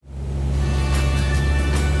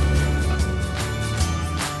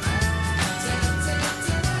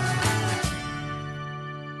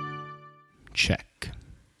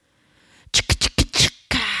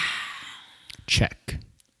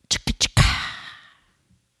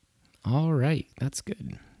All right. That's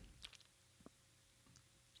good.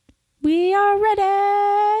 We are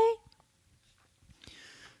ready.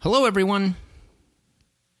 Hello, everyone.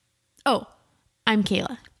 Oh, I'm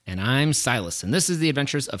Kayla. And I'm Silas, and this is The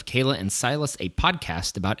Adventures of Kayla and Silas, a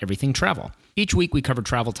podcast about everything travel. Each week, we cover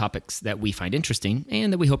travel topics that we find interesting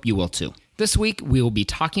and that we hope you will too. This week, we will be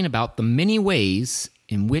talking about the many ways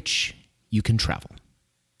in which you can travel.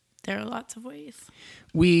 There are lots of ways.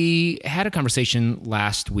 We had a conversation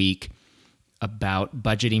last week about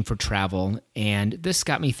budgeting for travel, and this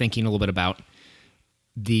got me thinking a little bit about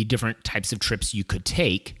the different types of trips you could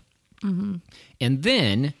take. Mm-hmm. And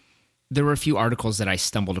then there were a few articles that I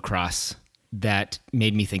stumbled across that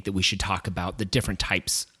made me think that we should talk about the different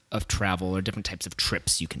types of travel or different types of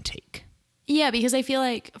trips you can take. Yeah, because I feel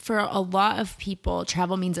like for a lot of people,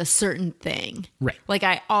 travel means a certain thing. Right. Like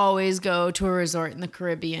I always go to a resort in the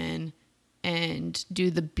Caribbean and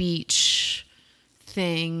do the beach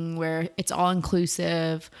thing where it's all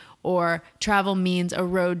inclusive, or travel means a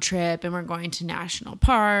road trip and we're going to national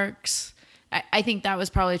parks. I think that was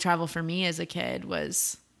probably travel for me as a kid,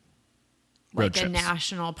 was Road like a trips.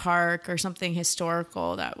 national park or something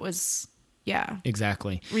historical that was, yeah,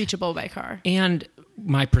 Exactly. reachable by car. And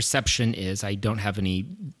my perception is, I don't have any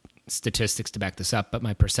statistics to back this up, but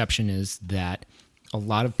my perception is that a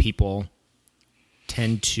lot of people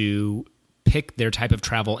tend to pick their type of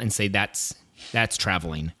travel and say that's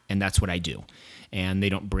traveling and that's what I do. And they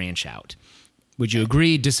don't branch out. Would you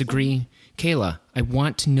agree, disagree? Kayla, I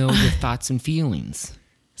want to know your thoughts and feelings.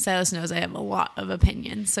 Silas knows I have a lot of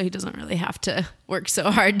opinions, so he doesn't really have to work so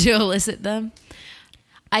hard to elicit them.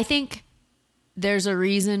 I think there's a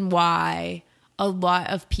reason why a lot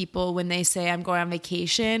of people, when they say I'm going on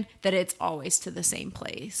vacation, that it's always to the same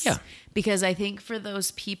place. Yeah. Because I think for those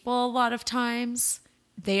people, a lot of times,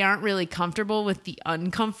 they aren't really comfortable with the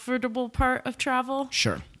uncomfortable part of travel.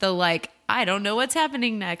 Sure. The like, I don't know what's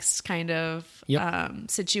happening next kind of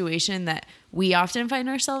situation that we often find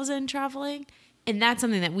ourselves in traveling. And that's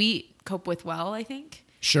something that we cope with well, I think.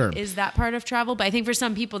 Sure. Is that part of travel. But I think for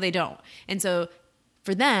some people, they don't. And so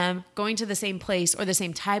for them, going to the same place or the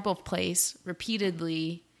same type of place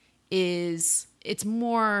repeatedly it's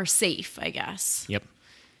more safe, I guess. Yep.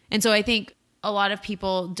 And so I think a lot of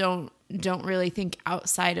people don't really think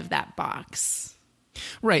outside of that box.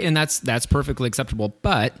 Right, and that's perfectly acceptable.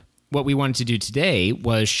 But what we wanted to do today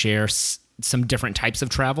was share some different types of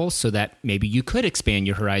travel so that maybe you could expand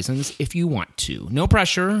your horizons if you want to. No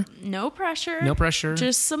pressure. No pressure. No pressure.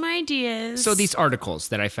 Just some ideas. So these articles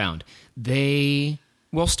that I found,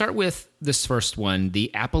 we'll start with this first one, the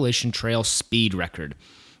Appalachian Trail speed record.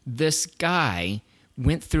 This guy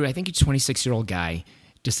went through, I think he's a 26-year-old guy,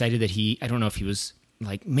 decided that I don't know if he was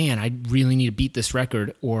like, man, I really need to beat this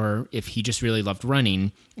record, or if he just really loved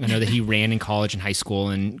running. I know that he ran in college and high school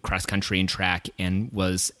and cross country and track and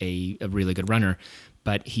was a really good runner,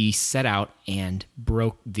 but he set out and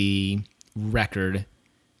broke the record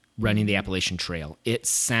running the Appalachian Trail. It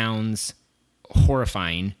sounds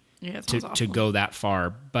horrifying to go that far,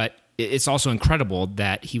 but it's also incredible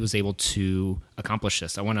that he was able to accomplish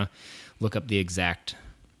this. I want to look up the exact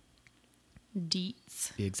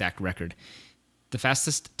record. The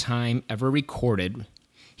fastest time ever recorded,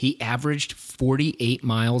 he averaged 48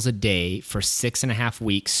 miles a day for 6.5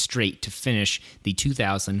 weeks straight to finish the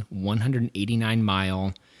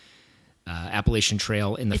 2,189-mile Appalachian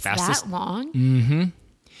Trail in the fastest. That long? Mm-hmm.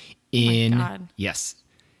 Oh my God. Yes.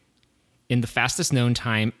 In the fastest known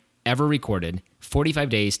time ever recorded, 45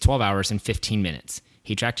 days, 12 hours, and 15 minutes.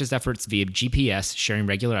 He tracked his efforts via GPS, sharing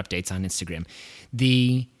regular updates on Instagram.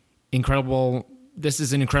 This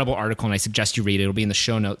is an incredible article, and I suggest you read it. It'll be in the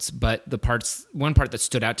show notes. But one part that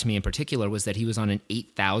stood out to me in particular was that he was on an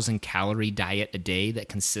 8,000-calorie diet a day that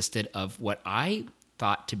consisted of what I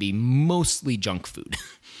thought to be mostly junk food.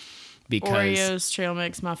 Because Oreos, trail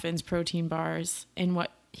mix, muffins, protein bars, and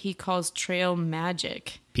what he calls trail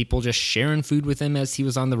magic. People just sharing food with him as he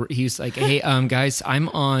was he was like, hey, guys, I'm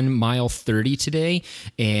on mile 30 today,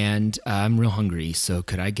 and I'm real hungry, so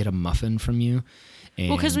could I get a muffin from you?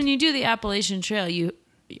 Well, because when you do the Appalachian Trail,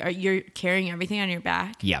 you're carrying everything on your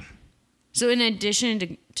back. Yeah. So in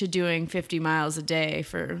addition to doing 50 miles a day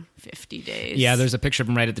for 50 days. Yeah, there's a picture of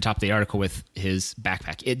him right at the top of the article with his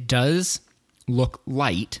backpack. It does look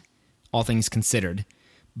light, all things considered,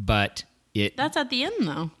 but That's at the end,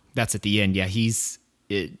 though. That's at the end, yeah.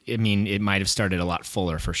 It might have started a lot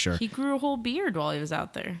fuller for sure. He grew a whole beard while he was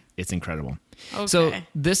out there. It's incredible. Okay. So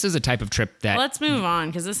this is a type of trip that... Let's move on,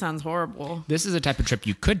 because this sounds horrible. This is a type of trip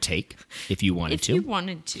you could take if you wanted to. If you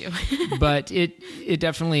wanted to. But it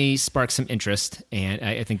definitely sparks some interest, and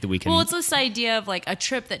I think that we can... Well, it's this idea of like a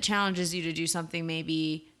trip that challenges you to do something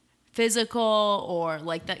maybe physical or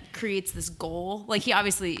like that creates this goal. Like he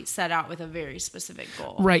obviously set out with a very specific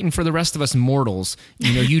goal. Right. And for the rest of us mortals,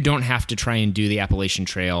 you don't have to try and do the Appalachian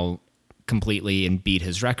Trail completely and beat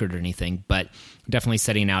his record or anything, but definitely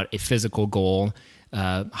setting out a physical goal,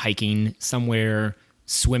 hiking somewhere,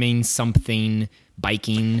 swimming something,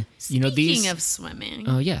 biking. Speaking of swimming.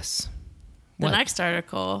 Oh, yes. The What? next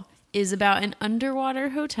article is about an underwater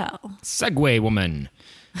hotel. Segway woman.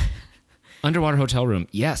 Underwater hotel room.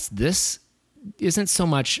 Yes, this isn't so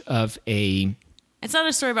much of a... It's not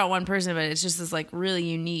a story about one person, but it's just this like really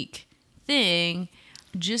unique thing.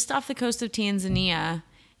 Just off the coast of Tanzania,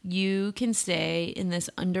 you can stay in this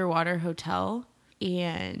underwater hotel,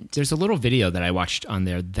 and There's a little video that I watched on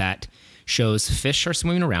there that shows fish are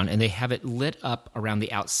swimming around, and they have it lit up around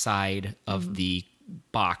the outside of the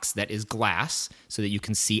box that is glass so that you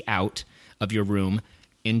can see out of your room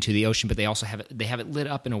into the ocean, but they also have it lit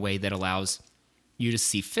up in a way that allows you to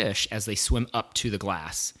see fish as they swim up to the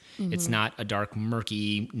glass. It's not a dark,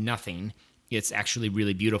 murky nothing. It's actually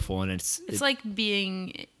really beautiful, and it's like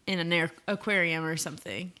being in an aquarium or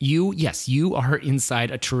something. you are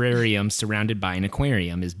inside a terrarium surrounded by an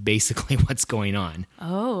aquarium is basically what's going on.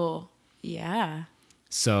 Oh, yeah.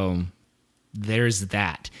 So there's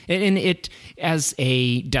that. And it, as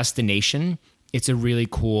a destination, it's a really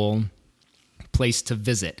cool place to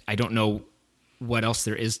visit. I don't know what else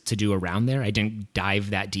there is to do around there. I didn't dive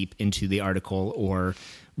that deep into the article or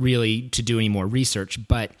really to do any more research,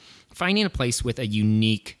 but finding a place with a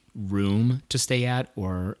unique room to stay at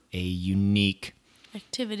or a unique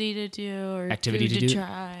Activity to do or activity food to do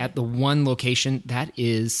try. at the one location, that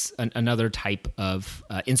is another type of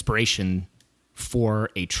inspiration for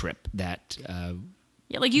a trip that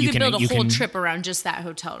Yeah, like you could build a whole trip around just that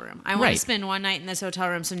hotel room. I want Right. to spend one night in this hotel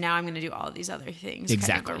room, so now I'm going to do all of these other things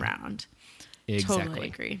Exactly. kind of around. exactly. Totally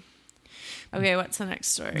agree. Okay, what's the next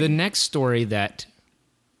story? The next story that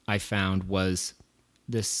I found was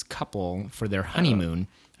this couple for their honeymoon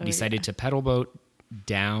decided to pedal boat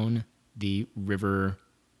down the river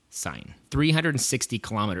Seine, 360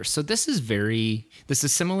 kilometers. So this is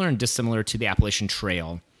similar and dissimilar to the Appalachian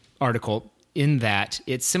Trail article in that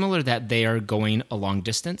it's similar that they are going a long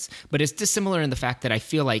distance, but it's dissimilar in the fact that I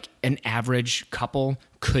feel like an average couple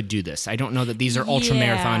could do this. I don't know that these are ultra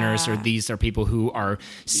marathoners or these are people who are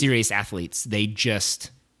serious athletes. They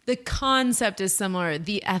just... The concept is similar.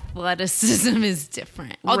 The athleticism is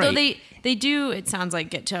different. Although Right. they do, it sounds like,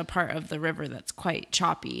 get to a part of the river that's quite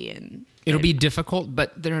choppy and It'll be difficult,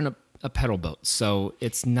 but they're in a pedal boat, so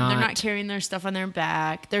it's not... they're not carrying their stuff on their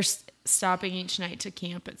back. They're stopping each night to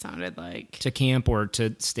camp, it sounded like. to camp or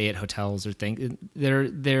to stay at hotels or things.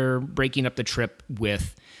 They're breaking up the trip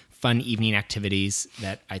with fun evening activities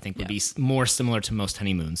that I think would be more similar to most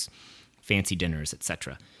honeymoons, fancy dinners,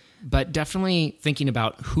 etc. But definitely thinking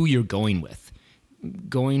about who you're going with.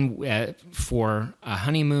 Going for a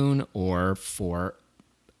honeymoon or for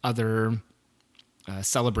other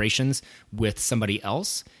celebrations with somebody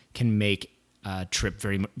else can make a trip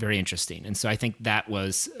very, very interesting. And so I think that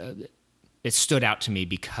was... it stood out to me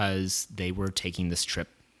because they were taking this trip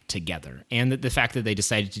together. And the fact that they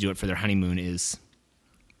decided to do it for their honeymoon is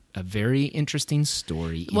a very interesting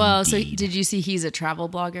story. Well, so indeed. did you see he's a travel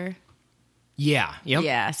blogger? Yeah. Yep.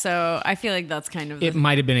 Yeah, so I feel like that's kind of It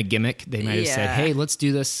might have been a gimmick. They might have said, Yeah. hey, let's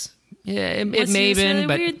do this. Yeah, it Let's may have do this been, really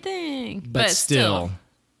but, weird thing. but still,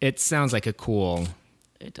 it sounds like a cool...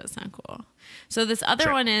 It does sound cool. So this other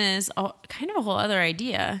Sure. one is kind of a whole other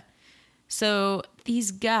idea. So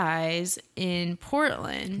these guys in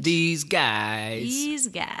Portland, These guys.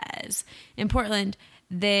 in Portland,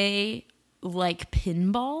 they like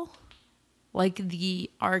pinball, like the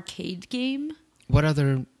arcade game. What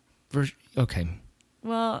other version? Okay,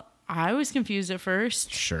 Well, I was confused at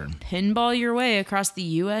first. sure. Pinball your way across the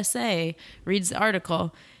USA, reads the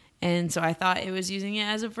article. And so I thought it was using it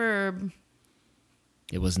as a verb.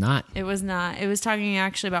 It was not. It was not. It was talking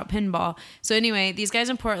actually about pinball. So anyway, these guys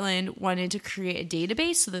in Portland wanted to create a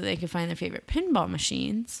database so that they could find their favorite pinball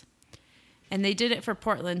machines. And they did it for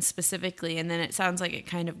Portland specifically. And then it sounds like it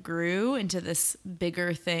kind of grew into this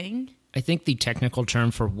bigger thing. I think the technical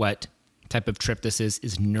term for what type of trip this is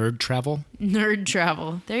nerd travel. Nerd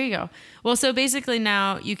travel. There you go. Well, so basically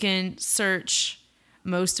now you can search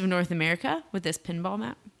most of North America with this pinball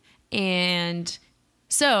map. And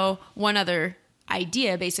so one other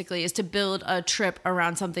idea basically is to build a trip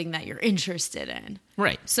around something that you're interested in.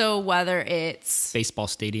 Right. So whether it's Baseball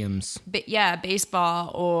stadiums.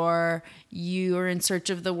 baseball, or you are in search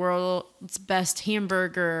of the world's best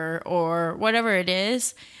hamburger, or whatever it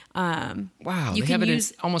is. Wow, You they can have it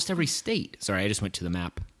use- in almost every state. Sorry, I just went to the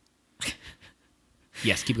map.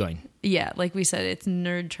 Yes, keep going. Yeah, like we said, it's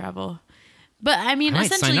nerd travel. But I mean, I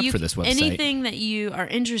might sign essentially, up for this website. anything that you are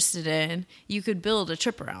interested in, you could build a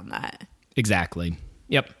trip around that. Exactly.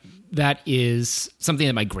 Yep. That is something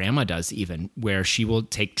that my grandma does even, where she will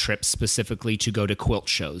take trips specifically to go to quilt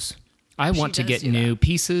shows. I want to get new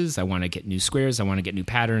pieces. I want to get new squares. I want to get new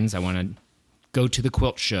patterns. I want to go to the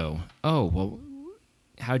quilt show. Oh, well,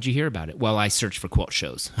 how'd you hear about it? Well, I searched for quilt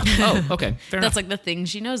shows. Oh, okay. Fair enough. That's like the thing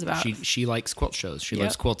she knows about. She likes quilt shows. She Yep.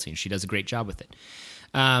 loves quilting. She does a great job with it.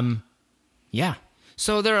 Yeah.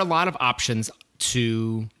 So there are a lot of options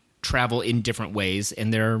to travel in different ways,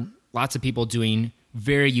 and there are lots of people doing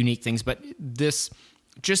very unique things. But this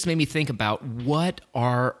just made me think about what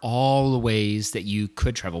are all the ways that you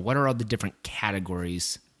could travel? What are all the different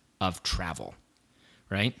categories of travel,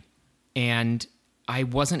 right? And I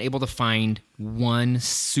wasn't able to find one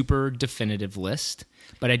super definitive list,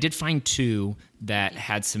 but I did find two that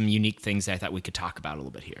had some unique things that I thought we could talk about a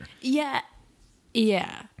little bit here. Yeah.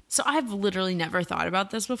 Yeah. So I've literally never thought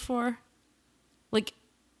about this before. Like,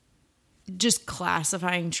 just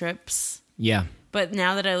classifying trips. Yeah. But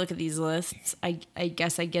now that I look at these lists, I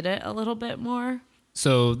guess I get it a little bit more.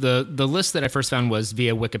 So the list that I first found was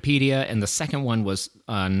via Wikipedia, and the second one was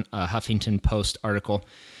on a Huffington Post article.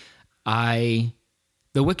 The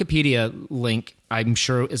Wikipedia link, I'm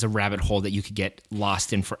sure, is a rabbit hole that you could get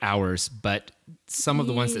lost in for hours, but some of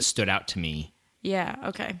the ones that stood out to me Yeah,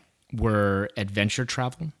 okay. were adventure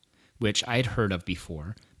travel, which I'd heard of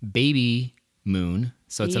before, baby moon,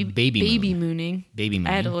 so it's a baby moon. mooning. Baby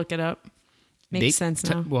I had to mooning. look it up. Makes sense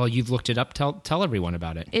now. Well, you've looked it up. Tell everyone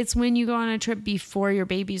about it. It's when you go on a trip before your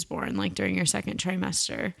baby's born, like during your second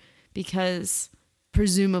trimester, because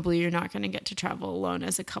presumably you're not going to get to travel alone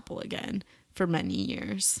as a couple again for many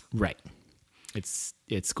years. Right. It's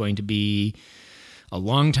going to be a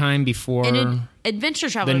long time before Adventure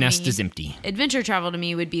travel the to nest me, is empty. Adventure travel to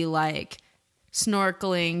me would be like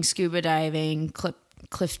snorkeling, scuba diving,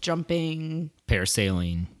 cliff jumping.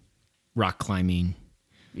 Parasailing, rock climbing.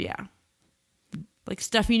 Yeah. Like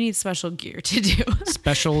stuff you need special gear to do.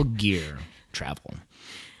 Special gear travel.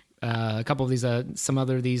 A couple of these, some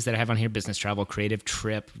other of these that I have on here: business travel, creative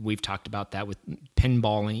trip. We've talked about that with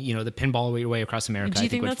pinballing. You know, the pinball your way across America. Do you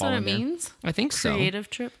think would that's fall what it in there. means? I think so. Creative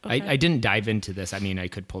trip? Okay. I didn't dive into this. I mean, I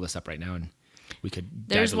could pull this up right now and we could.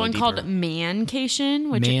 There's dive a one little called deeper.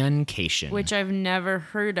 Mancation, Mancation, which I've never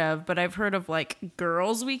heard of, but I've heard of like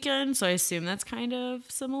Girls Weekend, so I assume that's kind of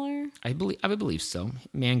similar. I would believe so.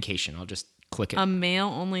 Mancation. I'll just click it. A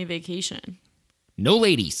male-only vacation. No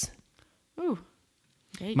ladies. Ooh.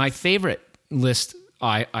 Yikes. My favorite list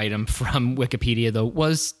item from Wikipedia though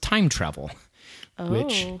was time travel.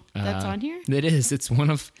 Which that's on here? It is. It's one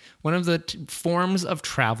of the forms of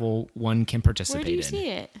travel one can participate Where do you in. see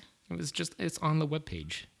it? It's on the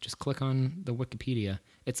webpage. Just click on the Wikipedia.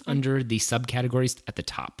 It's under the subcategories at the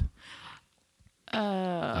top.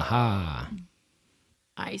 Aha.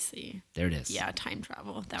 I see. There it is. Yeah, time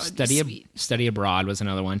travel. That would be sweet. Study abroad was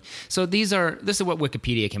another one. So this is what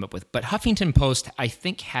Wikipedia came up with. But Huffington Post, I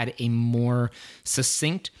think, had a more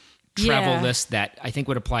succinct travel Yeah. list that I think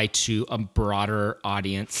would apply to a broader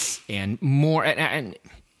audience and more and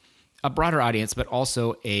a broader audience, but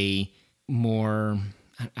also a more,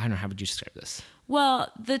 I don't know, how would you describe this?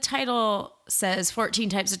 Well, the title says 14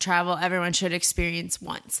 types of travel everyone should experience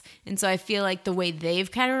once. And so I feel like the way they've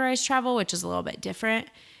categorized travel, which is a little bit different,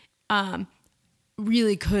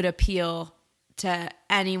 really could appeal to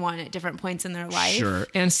anyone at different points in their life. Sure.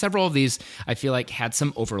 And several of these, I feel like, had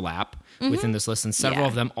some overlap within this list. And several Yeah.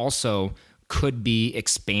 of them also could be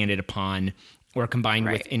expanded upon or combined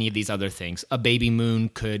with Right. any of these other things. A baby moon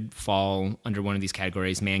could fall under one of these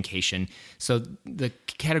categories, mancation. So the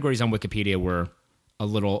categories on Wikipedia were a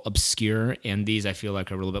little obscure, and these I feel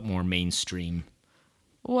like are a little bit more mainstream.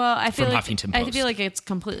 Well, I feel From like Huffington I Post. feel like it's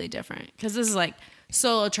completely different because this is like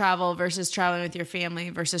solo travel versus traveling with your family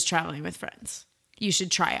versus traveling with friends. You should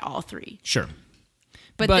try all three. Sure.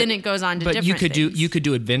 But then it goes on to but different things. you could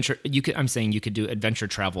do adventure. I'm saying you could do adventure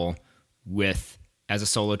travel as a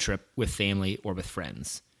solo trip with family or with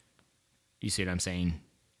friends. You see what I'm saying?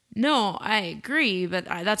 No, I agree, but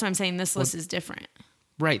that's why I'm saying this list is different.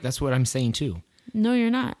 Right. That's what I'm saying too. No, you're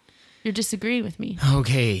not. You're disagreeing with me.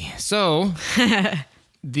 Okay, so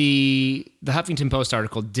the Huffington Post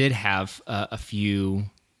article did have a few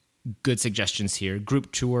good suggestions here.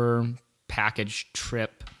 Group tour, package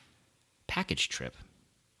trip.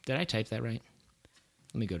 Did I type that right?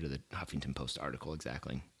 Let me go to the Huffington Post article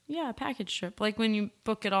exactly. Yeah, package trip, like when you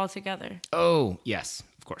book it all together. Oh, yes,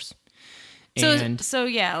 of course. So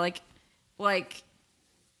yeah, like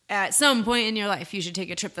at some point in your life, you should take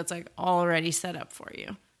a trip that's like already set up for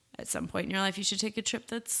you at some point in your life, you should take a trip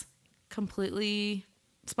that's completely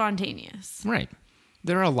spontaneous. Right.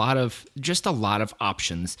 There are a lot of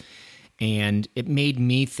options. And it made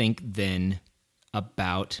me think then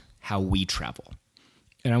about how we travel.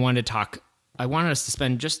 And I wanted us to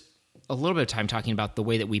spend just a little bit of time talking about the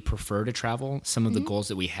way that we prefer to travel, some of the goals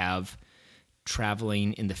that we have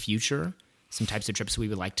traveling in the future, some types of trips we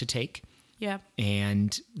would like to take. Yeah.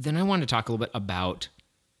 And then I wanted to talk a little bit about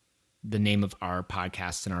the name of our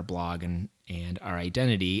podcast and our blog and our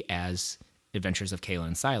identity as Adventures of Kayla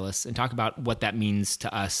and Silas, and talk about what that means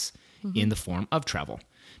to us in the form of travel.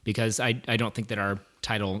 Because I don't think that our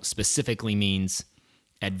title specifically means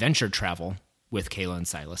adventure travel with Kayla and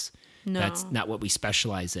Silas. No. That's not what we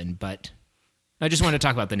specialize in, but I just want to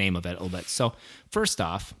talk about the name of it a little bit. So first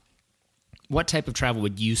off, what type of travel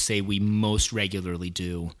would you say we most regularly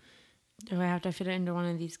do? Do I have to fit it into one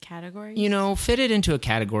of these categories? Fit it into a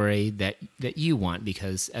category that you want,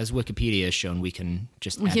 because as Wikipedia has shown, we can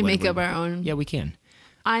make up our own. Yeah, we can.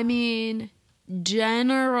 I mean,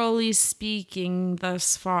 generally speaking,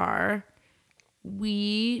 thus far,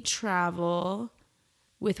 we travel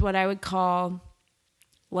with what I would call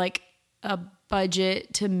like a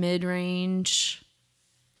budget to mid-range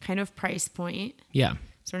kind of price point. Yeah.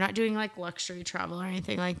 So we're not doing like luxury travel or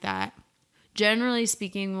anything like that. Generally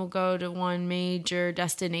speaking, we'll go to one major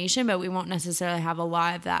destination, but we won't necessarily have a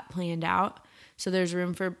lot of that planned out. So there's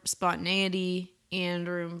room for spontaneity and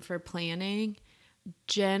room for planning.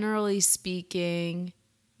 Generally speaking,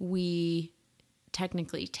 we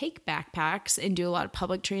technically take backpacks and do a lot of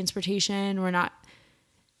public transportation. We're not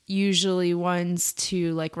usually ones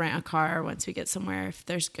to like rent a car once we get somewhere if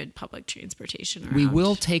there's good public transportation around. We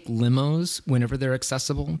will take limos whenever they're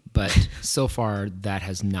accessible, but so far that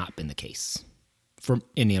has not been the case for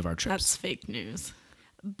any of our trips. That's fake news.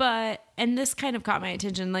 And this kind of caught my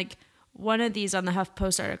attention. Like one of these on the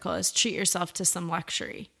HuffPost article is treat yourself to some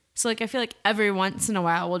luxury. So like I feel like every once in a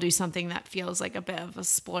while we'll do something that feels like a bit of a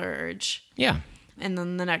splurge. Yeah. And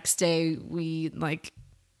then the next day we like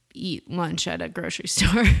eat lunch at a grocery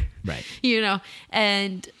store. Right.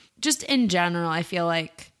 And just in general, I feel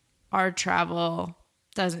like our travel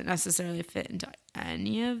doesn't necessarily fit into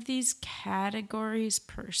any of these categories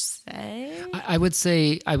per se. I would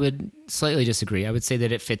say, I would slightly disagree. I would say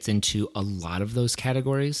that it fits into a lot of those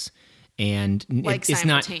categories. And like it's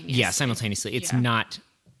not, simultaneously. It's not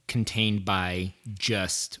contained by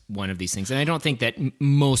just one of these things. And I don't think that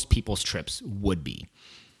most people's trips would be.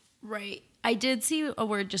 Right. I did see a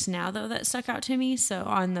word just now, though, that stuck out to me. So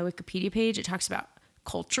on the Wikipedia page, it talks about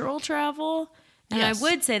cultural travel. And yes. I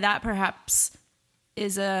would say that perhaps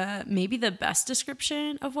is maybe the best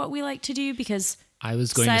description of what we like to do, because I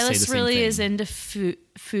was going to say the same really thing. is into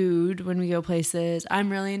food when we go places.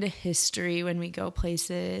 I'm really into history when we go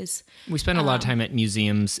places. We spend a lot of time at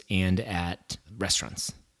museums and at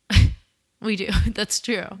restaurants. We do. That's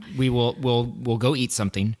true. We'll go eat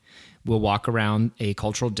something. We'll walk around a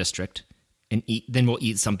cultural district and eat. Then we'll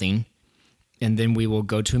eat something, and then we will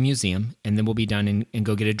go to a museum, and then we'll be done and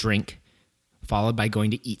go get a drink, followed by going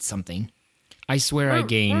to eat something. I swear I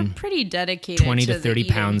gain we're pretty dedicated 20 to the 30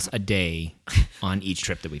 eating. pounds a day on each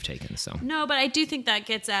trip that we've taken. So No, but I do think that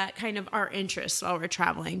gets at kind of our interests while we're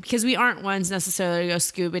traveling, because we aren't ones necessarily to go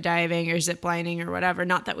scuba diving or zip lining or whatever.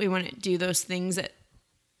 Not that we wouldn't do those things at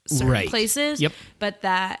certain places, Yep. but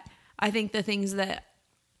that I think the things that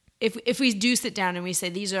if we do sit down and we say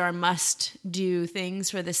these are our must-do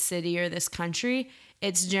things for this city or this country,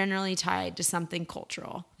 it's generally tied to something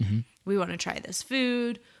cultural. Mm-hmm. We want to try this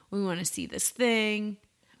food. We want to see this thing.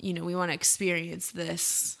 We want to experience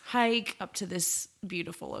this hike up to this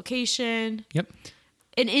beautiful location. Yep.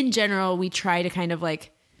 And in general, we try to kind of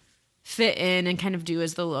like fit in and kind of do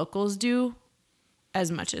as the locals do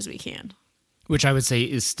as much as we can. Which I would say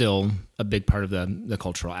is still a big part of the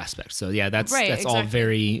cultural aspect. So yeah, that's exactly.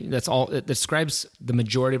 it describes the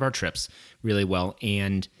majority of our trips really well,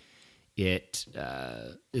 and it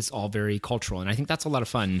is all very cultural, and I think that's a lot of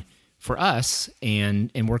fun for us and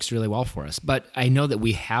works really well for us. But I know that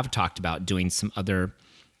we have talked about doing some other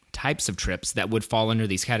types of trips that would fall under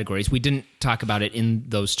these categories. We didn't talk about it in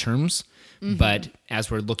those terms, but as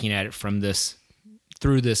we're looking at it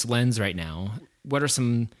through this lens right now, what are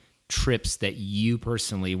some trips that you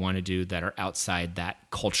personally want to do that are outside that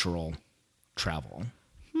cultural travel?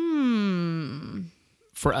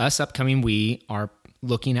 For us, upcoming, we are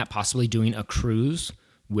looking at possibly doing a cruise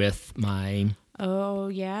with my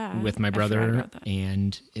brother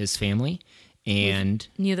and his family. And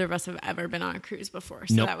neither of us have ever been on a cruise before,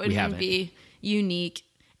 so nope, that would be unique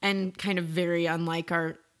and kind of very unlike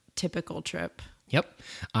our typical trip. Yep.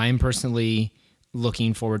 I'm personally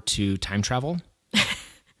looking forward to time travel.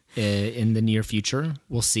 in the near future.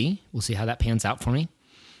 We'll see. We'll see how that pans out for me.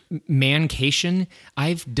 Mancation. I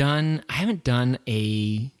haven't done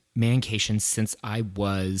a mancation since I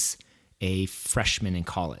was a freshman in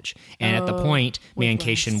college. And at the point,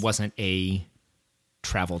 mancation wasn't a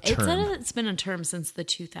travel term. It said it's been a term since the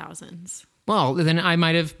 2000s. Well, then I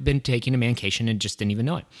might have been taking a mancation and just didn't even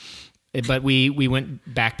know it. But we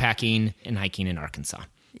went backpacking and hiking in Arkansas.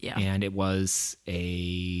 Yeah. And it was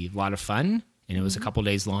a lot of fun. And it was a couple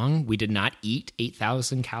days long. We did not eat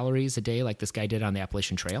 8,000 calories a day like this guy did on the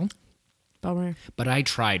Appalachian Trail. Bummer. But I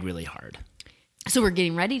tried really hard. So we're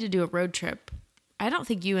getting ready to do a road trip. I don't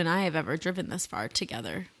think you and I have ever driven this far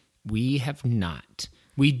together. We have not.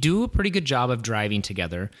 We do a pretty good job of driving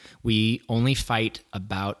together. We only fight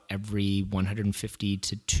about every 150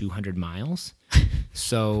 to 200 miles.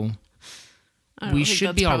 So we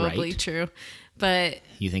should be all right. That's probably true. But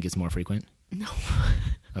you think it's more frequent? no.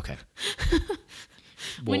 Okay.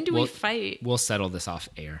 When do we fight? We'll settle this off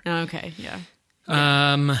air. Okay, yeah.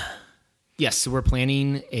 Yes, so we're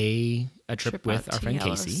planning a trip with out our to friend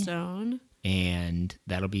Casey. Yellowstone. And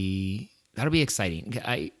that'll be exciting.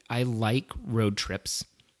 I like road trips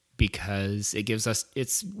because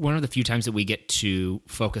it's one of the few times that we get to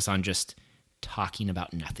focus on just talking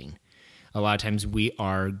about nothing. A lot of times we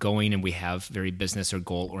are going and we have very business or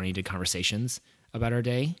goal oriented conversations about our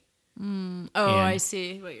day. I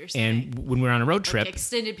see what you're saying. And when we're on a road trip, like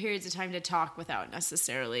extended periods of time to talk without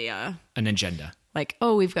necessarily an agenda. Like,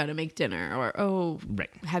 oh, we've got to make dinner, or right.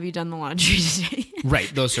 Have you done the laundry today? Right,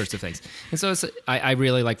 those sorts of things. And so I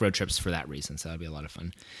really like road trips for that reason, so that'll be a lot of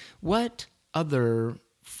fun. What other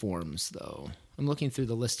forms, though? I'm looking through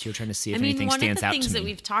the list here trying to see if anything stands out to me. One of the things that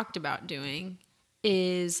we've talked about doing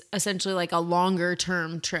is essentially like a longer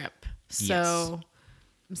term trip. So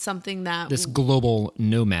something that... This global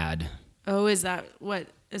nomad. Oh, is that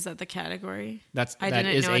the category? I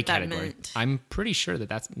didn't know what that meant. I'm pretty sure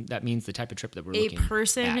that means the type of trip that we're looking at. A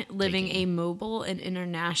person living a mobile and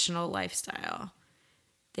international lifestyle.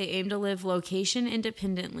 They aim to live location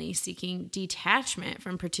independently, seeking detachment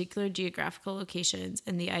from particular geographical locations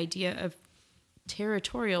and the idea of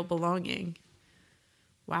territorial belonging.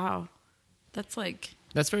 Wow. That's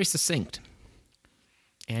very succinct.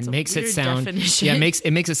 And it's makes it sound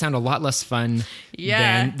makes it sound a lot less fun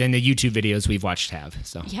than the YouTube videos we've watched have.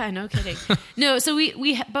 So yeah, no kidding. No, so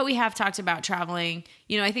we have talked about traveling.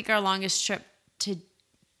 I think our longest trip to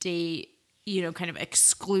date, kind of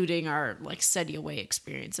excluding our like study away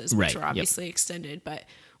experiences, which were obviously extended, but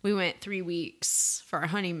we went 3 weeks for our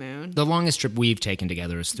honeymoon. The longest trip we've taken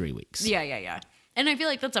together is 3 weeks. Yeah. And I feel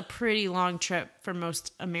like that's a pretty long trip for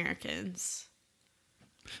most Americans.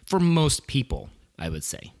 For most people, I would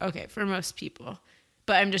say. Okay, for most people.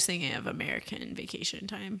 But I'm just thinking of American vacation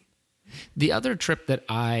time. The other trip that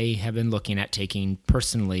I have been looking at taking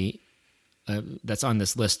personally, that's on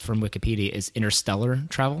this list from Wikipedia, is interstellar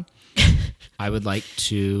travel. I would like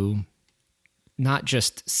to not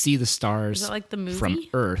just see the stars Is it like the movie? from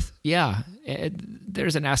Earth. Yeah,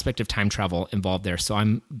 there's an aspect of time travel involved there, so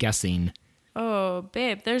I'm guessing. Oh,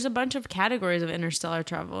 babe, there's a bunch of categories of interstellar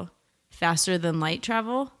travel. Faster than light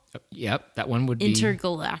travel. Yep, that one would be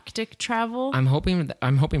intergalactic travel. I'm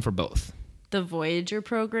hoping for both. The Voyager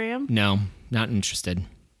program. No, not interested.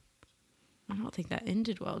 I don't think that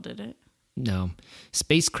ended well, did it? No.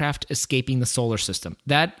 Spacecraft escaping the solar system.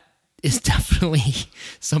 That is definitely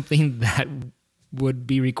something that would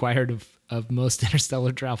be required of most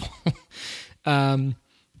interstellar travel. I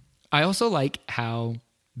also like how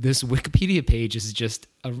this Wikipedia page is just,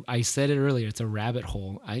 I said it earlier, it's a rabbit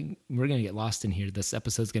hole. We're going to get lost in here. This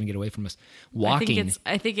episode's going to get away from us. Walking.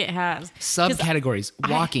 I think it has. Subcategories.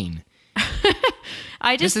 Walking.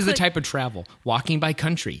 This is the type of travel. Walking by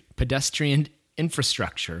country. Pedestrian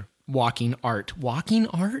infrastructure. Walking art. Walking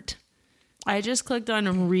art? I just clicked on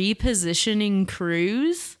repositioning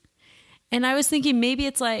cruise. And I was thinking maybe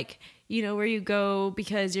it's like, where you go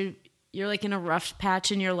because you're like in a rough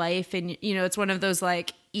patch in your life. And, it's one of those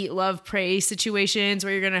like eat, love, pray situations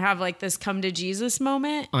where you're going to have like this come to Jesus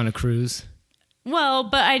moment. On a cruise. Well,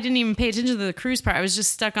 but I didn't even pay attention to the cruise part. I was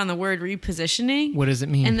just stuck on the word repositioning. What does it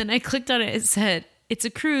mean? And then I clicked on it. It said it's a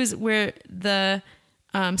cruise where the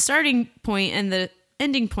starting point and the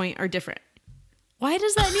ending point are different. Why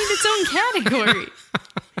does that need its own category?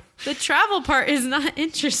 The travel part is not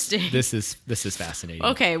interesting. This is fascinating.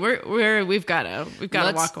 Okay, we've got to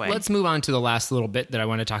walk away. Let's move on to the last little bit that I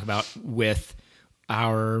want to talk about with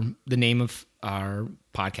the name of our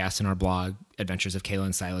podcast and our blog, Adventures of Kayla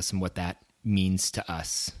and Silas, and what that means to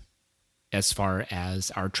us as far as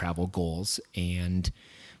our travel goals and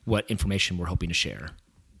what information we're hoping to share.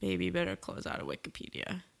 Baby, better close out of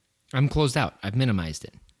Wikipedia. I'm closed out. I've minimized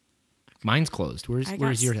it. Mine's closed.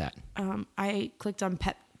 Where's yours at? I clicked on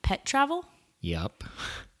pet travel, Yep.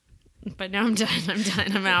 but now I'm done.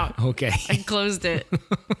 I'm out. Okay. I closed it.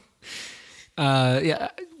 Yeah.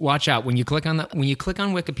 Watch out when you click on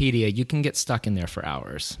Wikipedia, you can get stuck in there for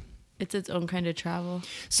hours. It's its own kind of travel.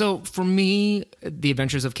 So for me, The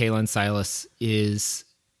Adventures of Kayla and Silas is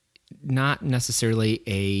not necessarily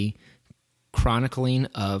a chronicling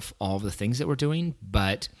of all the things that we're doing,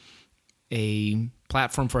 but a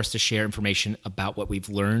platform for us to share information about what we've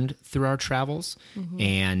learned through our travels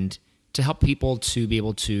and to help people to be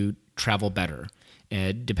able to travel better,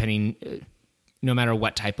 no matter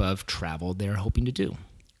what type of travel they're hoping to do.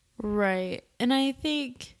 Right. And I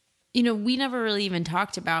think, we never really even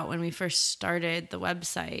talked about when we first started the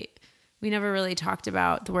website, we never really talked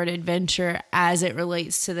about the word adventure as it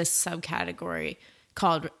relates to this subcategory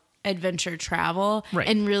called adventure travel. Right.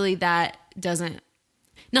 And really that doesn't,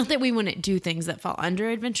 not that we wouldn't do things that fall under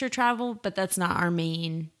adventure travel, but that's not our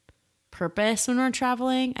main purpose when we're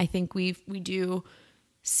traveling. I think we do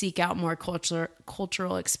seek out more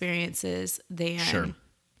cultural experiences than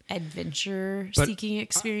adventure-seeking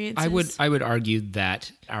experiences. I would argue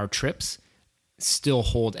that our trips still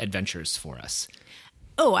hold adventures for us.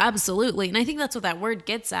 Oh, absolutely. And I think that's what that word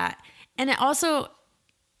gets at. And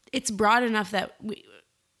it's broad enough that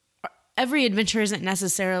every adventure isn't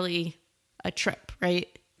necessarily a trip,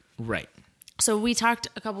 right? Right. So we talked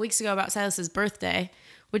a couple weeks ago about Silas's birthday,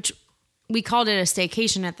 which we called it a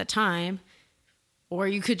staycation at the time, or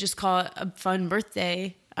you could just call it a fun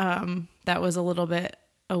birthday that was a little bit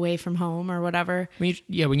away from home or whatever. When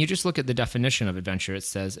you just look at the definition of adventure, it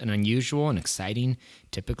says an unusual and exciting,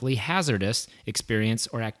 typically hazardous experience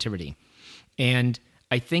or activity. And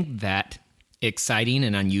I think that exciting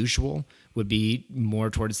and unusual would be more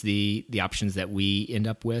towards the options that we end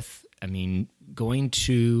up with. I mean, going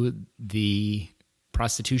to the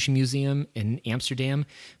Prostitution Museum in Amsterdam,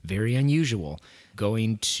 very unusual.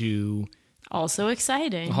 Going to... Also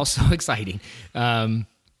exciting.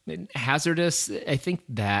 Hazardous, I think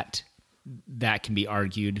that can be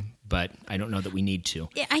argued, but I don't know that we need to.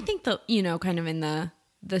 Yeah, I think kind of in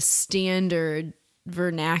the standard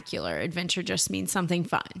vernacular, adventure just means something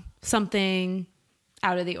fun, something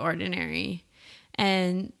out of the ordinary,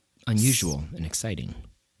 and unusual and exciting.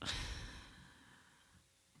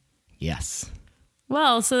 Yes.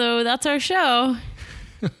 Well, so that's our show.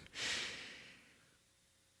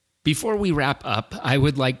 Before we wrap up, I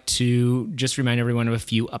would like to just remind everyone of a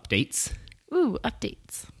few updates. Ooh,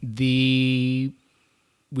 updates. We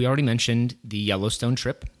already mentioned the Yellowstone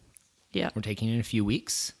trip. Yeah. We're taking in a few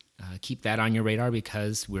weeks. Keep that on your radar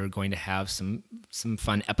because we're going to have some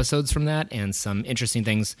fun episodes from that and some interesting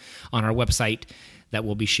things on our website that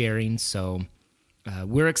we'll be sharing. So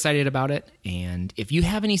we're excited about it. And if you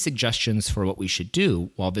have any suggestions for what we should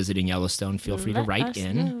do while visiting Yellowstone, feel free to write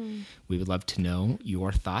in. Know. We would love to know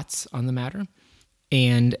your thoughts on the matter.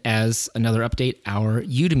 And as another update, our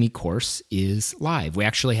Udemy course is live. We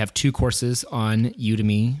actually have 2 courses on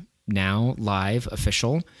Udemy now, live,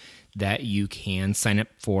 official, that you can sign up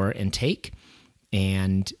for and take.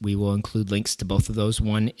 And we will include links to both of those.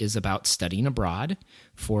 One is about studying abroad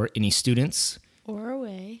for any students. Or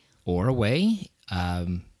away.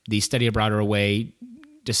 The study abroad or away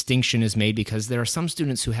distinction is made because there are some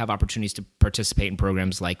students who have opportunities to participate in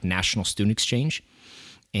programs like National Student Exchange.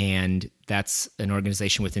 And that's an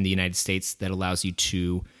organization within the United States that allows you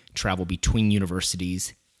to travel between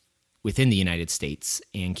universities within the United States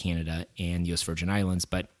and Canada and U.S. Virgin Islands.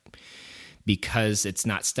 But because it's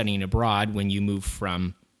not studying abroad, when you move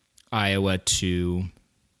from Iowa to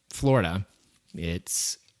Florida,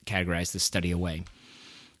 it's categorized as study away.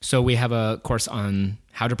 So we have a course on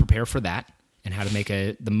how to prepare for that and how to make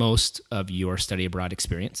the most of your study abroad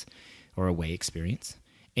experience or away experience.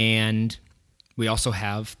 And we also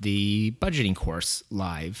have the budgeting course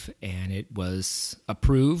live, and it was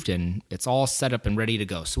approved, and it's all set up and ready to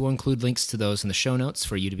go. So we'll include links to those in the show notes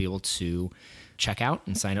for you to be able to check out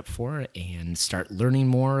and sign up for and start learning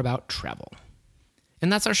more about travel.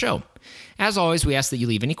 And that's our show. As always, we ask that you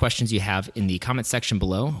leave any questions you have in the comment section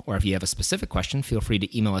below, or if you have a specific question, feel free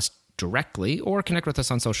to email us directly or connect with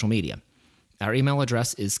us on social media. Our email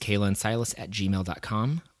address is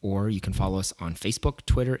kaylaandsilas@gmail.com, or you can follow us on Facebook,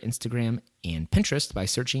 Twitter, Instagram, and Pinterest by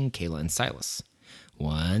searching Kayla and Silas.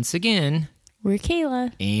 Once again, we're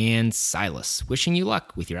Kayla and Silas, wishing you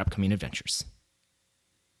luck with your upcoming adventures.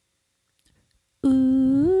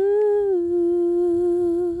 Ooh.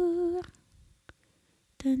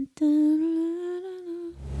 Dun, dun, dun.